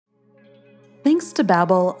Thanks to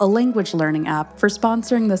Babbel, a language learning app, for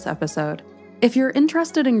sponsoring this episode. If you're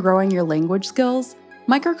interested in growing your language skills,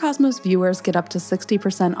 Microcosmos viewers get up to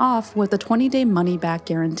 60% off with a 20-day money-back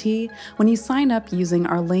guarantee when you sign up using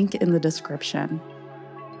our link in the description.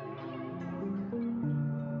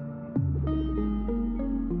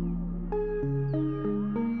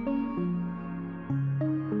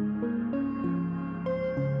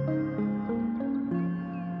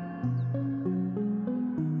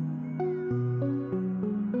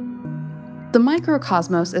 The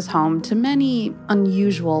microcosmos is home to many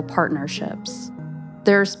unusual partnerships.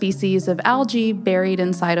 There are species of algae buried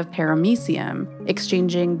inside of paramecium,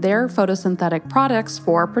 exchanging their photosynthetic products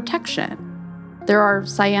for protection. There are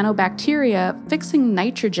cyanobacteria fixing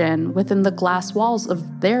nitrogen within the glass walls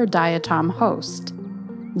of their diatom host.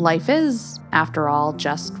 Life is, after all,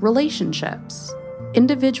 just relationships.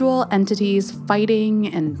 Individual entities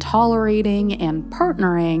fighting and tolerating and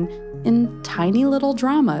partnering in tiny little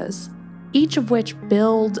dramas, each of which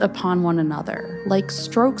build upon one another, like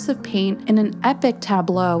strokes of paint in an epic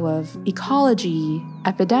tableau of ecology,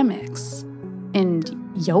 epidemics, and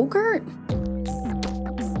yogurt?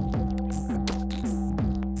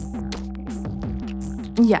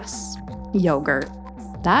 Yes, yogurt.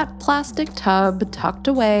 That plastic tub tucked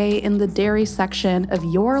away in the dairy section of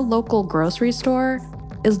your local grocery store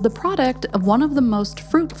is the product of one of the most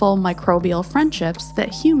fruitful microbial friendships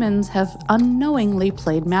that humans have unknowingly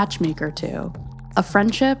played matchmaker to. A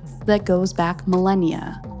friendship that goes back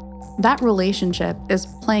millennia. That relationship is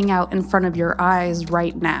playing out in front of your eyes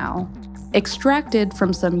right now, extracted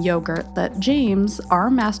from some yogurt that James,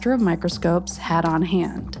 our master of microscopes, had on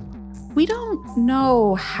hand. We don't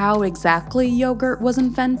know how exactly yogurt was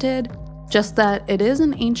invented, just that it is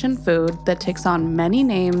an ancient food that takes on many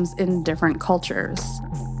names in different cultures.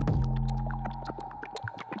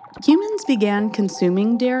 Humans began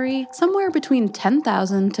consuming dairy somewhere between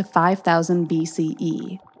 10,000 to 5,000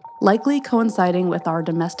 BCE, likely coinciding with our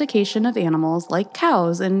domestication of animals like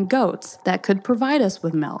cows and goats that could provide us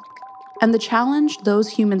with milk. And the challenge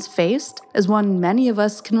those humans faced is one many of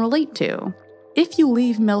us can relate to. If you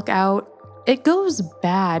leave milk out, it goes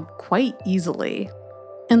bad quite easily.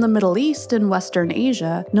 In the Middle East and Western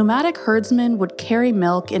Asia, nomadic herdsmen would carry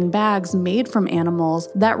milk in bags made from animals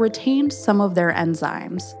that retained some of their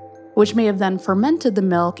enzymes, which may have then fermented the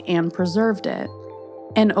milk and preserved it.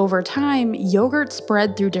 And over time, yogurt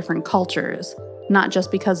spread through different cultures, not just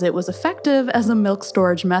because it was effective as a milk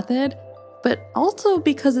storage method, but also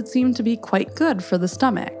because it seemed to be quite good for the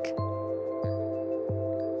stomach.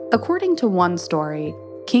 According to one story,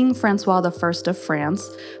 King Francois I of France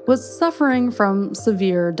was suffering from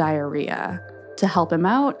severe diarrhea. To help him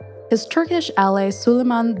out, his Turkish ally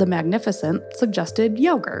Suleiman the Magnificent suggested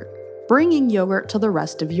yogurt, bringing yogurt to the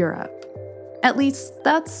rest of Europe. At least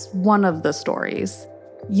that's one of the stories.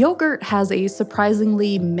 Yogurt has a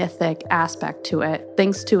surprisingly mythic aspect to it,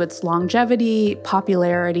 thanks to its longevity,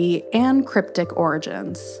 popularity, and cryptic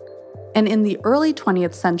origins. And in the early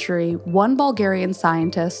 20th century, one Bulgarian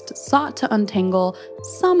scientist sought to untangle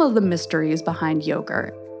some of the mysteries behind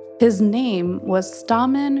yogurt. His name was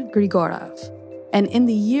Stamen Grigorov, and in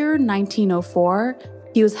the year 1904,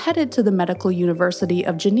 he was headed to the Medical University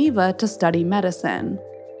of Geneva to study medicine,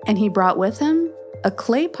 and he brought with him a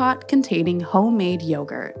clay pot containing homemade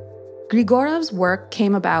yogurt. Grigorov's work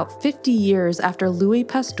came about 50 years after Louis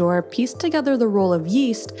Pasteur pieced together the role of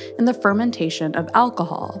yeast in the fermentation of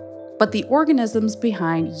alcohol. But the organisms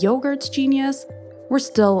behind yogurt's genius were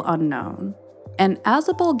still unknown. And as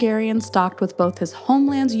a Bulgarian stocked with both his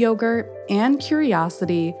homeland's yogurt and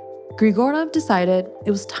curiosity, Grigorov decided it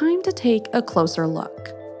was time to take a closer look.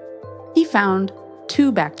 He found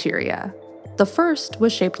two bacteria. The first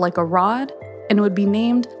was shaped like a rod and would be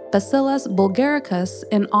named Bacillus bulgaricus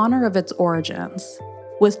in honor of its origins.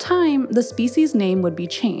 With time, the species name would be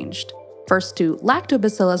changed, first to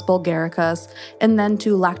Lactobacillus bulgaricus, and then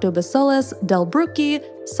to Lactobacillus delbrueckii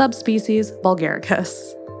subspecies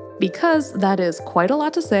bulgaricus. Because that is quite a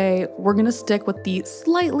lot to say, we're going to stick with the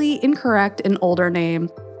slightly incorrect and older name,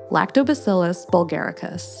 Lactobacillus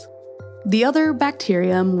bulgaricus. The other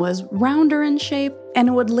bacterium was rounder in shape, and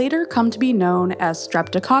it would later come to be known as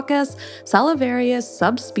Streptococcus salivarius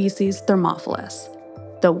subspecies thermophilus,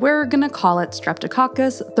 though we're going to call it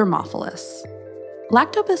Streptococcus thermophilus.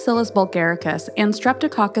 Lactobacillus bulgaricus and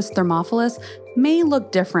Streptococcus thermophilus may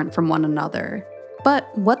look different from one another,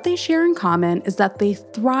 but what they share in common is that they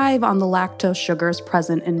thrive on the lactose sugars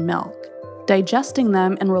present in milk, digesting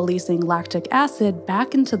them and releasing lactic acid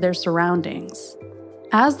back into their surroundings.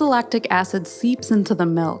 As the lactic acid seeps into the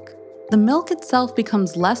milk itself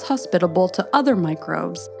becomes less hospitable to other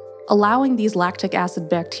microbes, allowing these lactic acid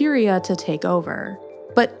bacteria to take over.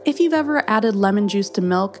 But if you've ever added lemon juice to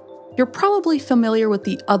milk, you're probably familiar with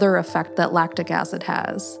the other effect that lactic acid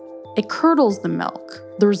has. It curdles the milk,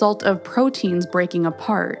 the result of proteins breaking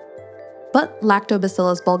apart. But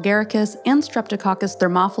Lactobacillus bulgaricus and Streptococcus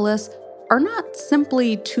thermophilus are not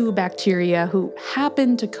simply two bacteria who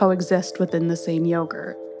happen to coexist within the same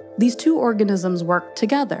yogurt. These two organisms work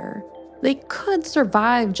together. They could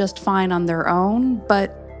survive just fine on their own,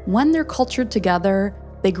 but when they're cultured together,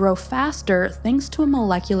 they grow faster thanks to a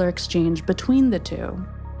molecular exchange between the two.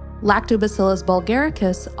 Lactobacillus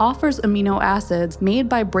bulgaricus offers amino acids made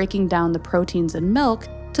by breaking down the proteins in milk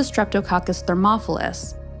to Streptococcus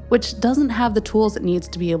thermophilus, which doesn't have the tools it needs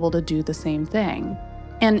to be able to do the same thing.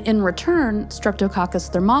 And in return,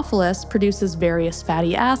 Streptococcus thermophilus produces various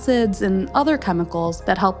fatty acids and other chemicals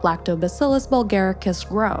that help Lactobacillus bulgaricus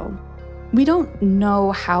grow. We don't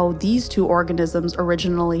know how these two organisms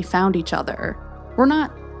originally found each other. We're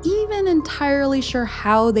not even entirely sure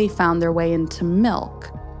how they found their way into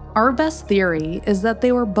milk. Our best theory is that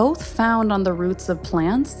they were both found on the roots of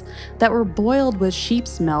plants that were boiled with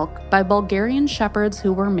sheep's milk by Bulgarian shepherds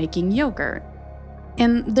who were making yogurt.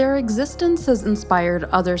 And their existence has inspired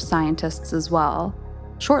other scientists as well.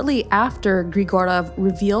 Shortly after Grigorov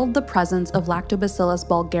revealed the presence of Lactobacillus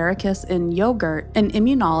bulgaricus in yogurt, an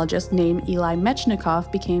immunologist named Eli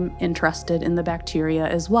Mechnikov became interested in the bacteria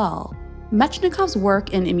as well. Mechnikov's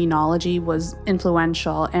work in immunology was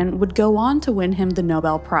influential and would go on to win him the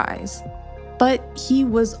Nobel Prize. But he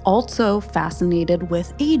was also fascinated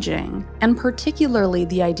with aging, and particularly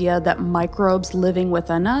the idea that microbes living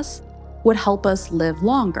within us would help us live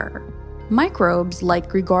longer. Microbes like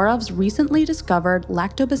Grigorov's recently discovered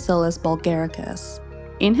Lactobacillus bulgaricus.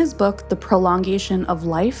 In his book, The Prolongation of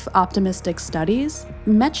Life: Optimistic Studies,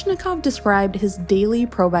 Mechnikov described his daily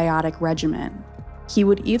probiotic regimen. He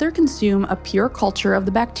would either consume a pure culture of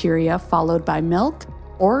the bacteria followed by milk,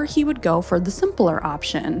 or he would go for the simpler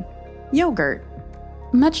option, yogurt.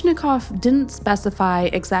 Mechnikov didn't specify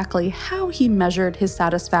exactly how he measured his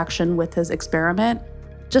satisfaction with his experiment,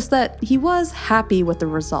 just that he was happy with the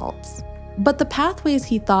results. But the pathways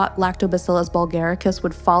he thought Lactobacillus bulgaricus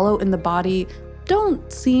would follow in the body don't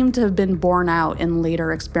seem to have been borne out in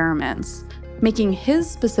later experiments, making his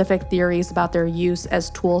specific theories about their use as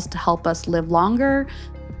tools to help us live longer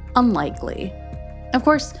unlikely. Of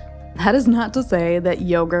course, that is not to say that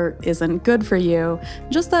yogurt isn't good for you,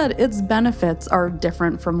 just that its benefits are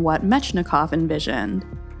different from what Mechnikov envisioned.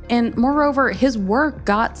 And moreover, his work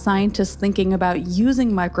got scientists thinking about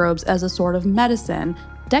using microbes as a sort of medicine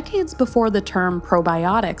decades before the term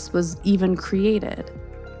probiotics was even created.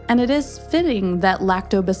 And it is fitting that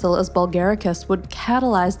Lactobacillus bulgaricus would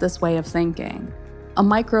catalyze this way of thinking. A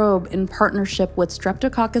microbe in partnership with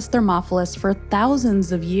Streptococcus thermophilus for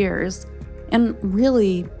thousands of years, and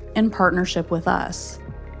really in partnership with us.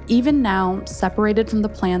 Even now, separated from the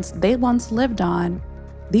plants they once lived on,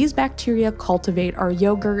 these bacteria cultivate our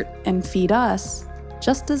yogurt and feed us,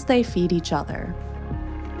 just as they feed each other.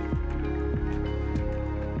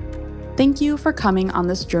 Thank you for coming on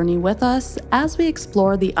this journey with us as we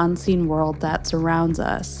explore the unseen world that surrounds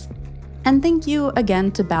us. And thank you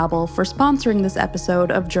again to Babbel for sponsoring this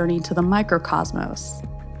episode of Journey to the Microcosmos.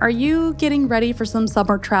 Are you getting ready for some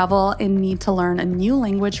summer travel and need to learn a new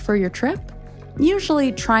language for your trip?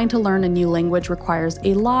 Usually, trying to learn a new language requires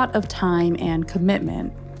a lot of time and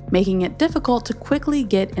commitment, making it difficult to quickly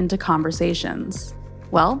get into conversations.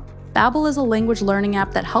 Well, Babbel is a language learning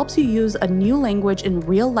app that helps you use a new language in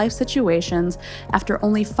real-life situations after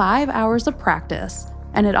only 5 hours of practice,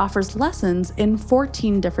 and it offers lessons in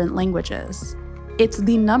 14 different languages. It's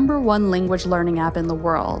the #1 language learning app in the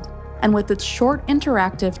world, and with its short,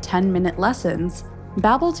 interactive 10-minute lessons,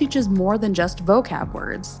 Babbel teaches more than just vocab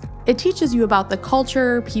words. It teaches you about the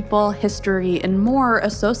culture, people, history, and more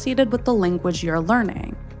associated with the language you're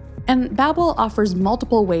learning. And Babbel offers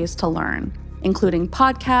multiple ways to learn, including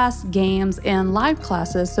podcasts, games, and live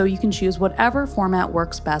classes, so you can choose whatever format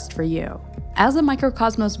works best for you. As a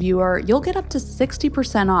Microcosmos viewer, you'll get up to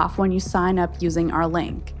 60% off when you sign up using our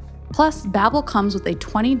link. Plus, Babbel comes with a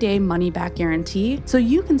 20-day money-back guarantee, so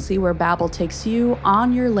you can see where Babbel takes you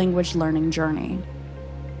on your language learning journey.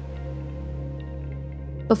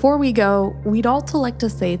 Before we go, we'd also like to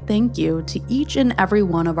say thank you to each and every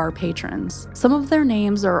one of our patrons. Some of their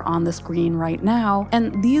names are on the screen right now,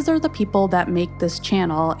 and these are the people that make this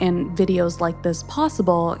channel and videos like this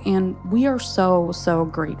possible, and we are so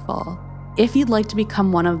grateful. If you'd like to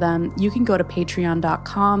become one of them, you can go to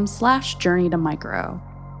patreon.com/journeytomicro.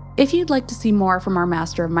 If you'd like to see more from our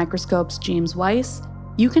master of microscopes, James Weiss,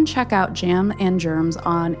 you can check out Jam and Germs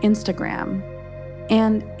on Instagram.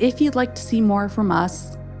 And if you'd like to see more from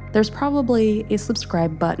us, there's probably a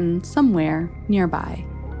subscribe button somewhere nearby.